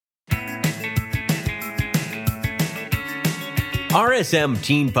RSM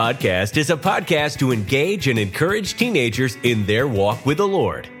Teen Podcast is a podcast to engage and encourage teenagers in their walk with the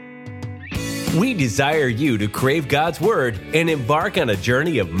Lord. We desire you to crave God's Word and embark on a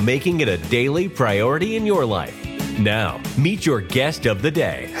journey of making it a daily priority in your life. Now, meet your guest of the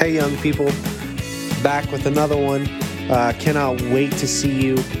day. Hey, young people, back with another one. Cannot wait to see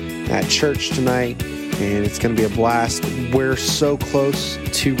you at church tonight, and it's going to be a blast. We're so close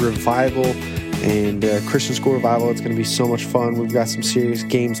to revival and Christian school revival. It's going to be so much fun. We've got some serious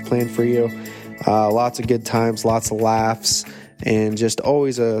games planned for you. Lots of good times, lots of laughs, and just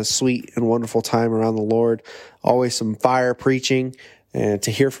always a sweet and wonderful time around the Lord. Always some fire preaching and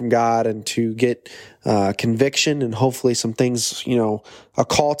to hear from God and to get conviction and hopefully some things, a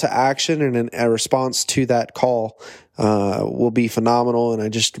call to action and a response to that call will be phenomenal. And I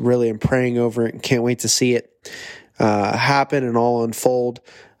just really am praying over it and can't wait to see it happen and all unfold.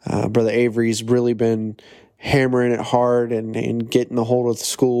 Brother Avery's really been hammering it hard and getting a hold of the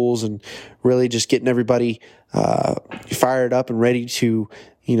schools and really just getting everybody fired up and ready to,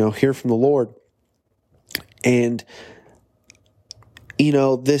 hear from the Lord. And,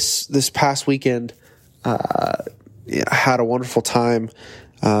 this past weekend, I had a wonderful time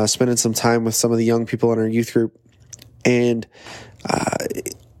spending some time with some of the young people in our youth group. And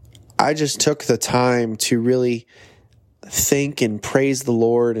I just took the time to really think and praise the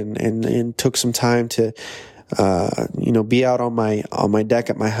Lord and took some time to be out on my deck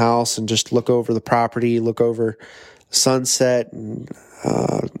at my house and just look over the property, look over sunset. And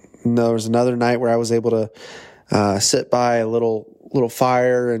there was another night where I was able to sit by a little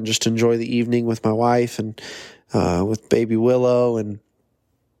fire and just enjoy the evening with my wife and with baby Willow. And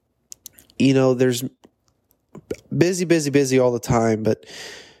there's busy all the time, but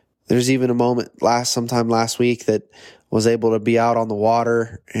there's even a moment sometime last week that was able to be out on the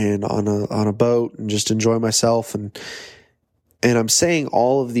water and on a boat and just enjoy myself. And I'm saying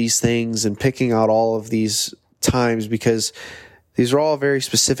all of these things and picking out all of these times because these are all very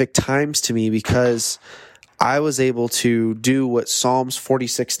specific times to me, because I was able to do what Psalms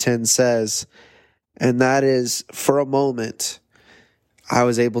 46:10 says, and that is, for a moment, I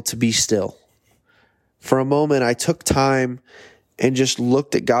was able to be still. For a moment, I took time and just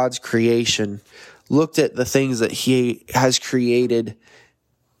looked at God's creation, looked at the things that He has created,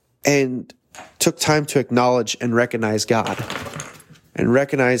 and took time to acknowledge and recognize God, and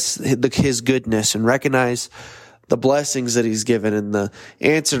recognize His goodness, and recognize the blessings that He's given and the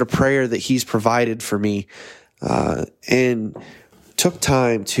answer to prayer that He's provided for me, and took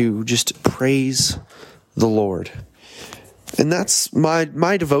time to just praise the Lord. And that's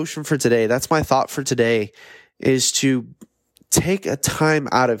my devotion for today. That's my thought for today, is to take a time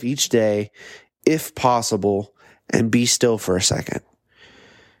out of each day, if possible, and be still for a second.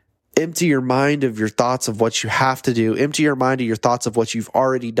 Empty your mind of your thoughts of what you have to do. Empty your mind of your thoughts of what you've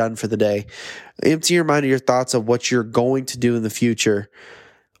already done for the day. Empty your mind of your thoughts of what you're going to do in the future.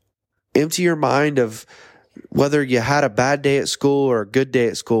 Empty your mind of whether you had a bad day at school or a good day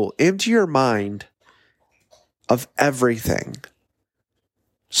at school. Empty your mind of everything.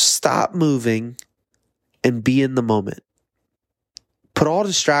 Stop moving and be in the moment. Put all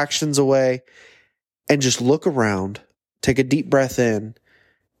distractions away and just look around. Take a deep breath in.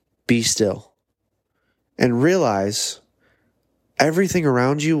 Be still. And realize everything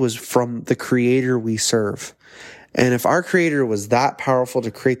around you was from the Creator we serve. And if our Creator was that powerful to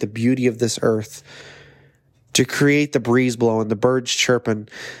create the beauty of this earth, to create the breeze blowing, the birds chirping,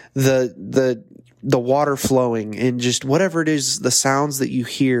 the water flowing, and just whatever it is, the sounds that you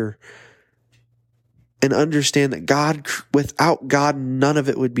hear, and understand that without God, none of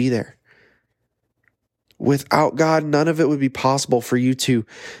it would be there. Without God, none of it would be possible for you to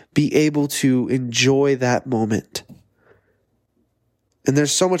be able to enjoy that moment. And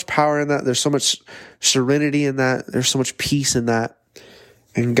there's so much power in that. There's so much serenity in that. There's so much peace in that.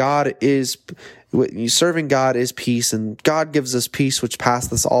 And serving God is peace, and God gives us peace which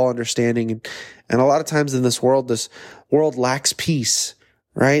passeth all understanding. And a lot of times in this world lacks peace.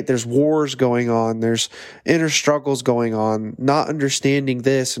 Right? There's wars going on. There's inner struggles going on, not understanding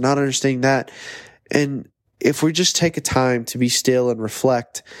this, not understanding that. And if we just take a time to be still and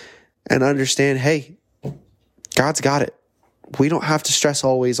reflect and understand, hey, God's got it. We don't have to stress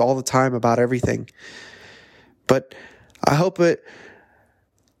all the time about everything. But I hope it,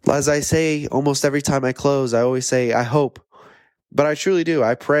 as I say almost every time I close, I always say, I hope. But I truly do.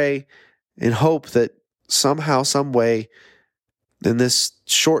 I pray and hope that somehow, some way, in this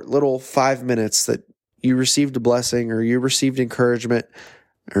short little 5 minutes, that you received a blessing, or you received encouragement,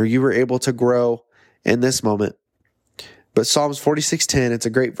 or you were able to grow in this moment. But Psalms 46:10, it's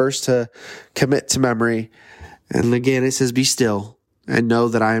a great verse to commit to memory. And again, it says, be still and know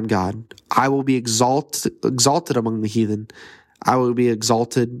that I am God. I will be exalted among the heathen. I will be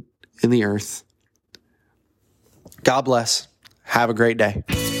exalted in the earth. God bless. Have a great day.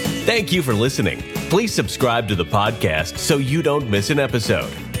 Thank you for listening. Please subscribe to the podcast so you don't miss an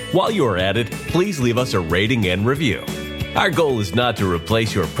episode. While you are at it, please leave us a rating and review. Our goal is not to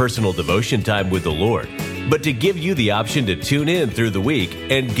replace your personal devotion time with the Lord, but to give you the option to tune in through the week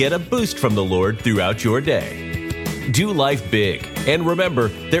and get a boost from the Lord throughout your day. Do life big, and remember,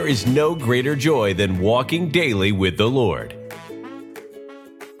 there is no greater joy than walking daily with the Lord.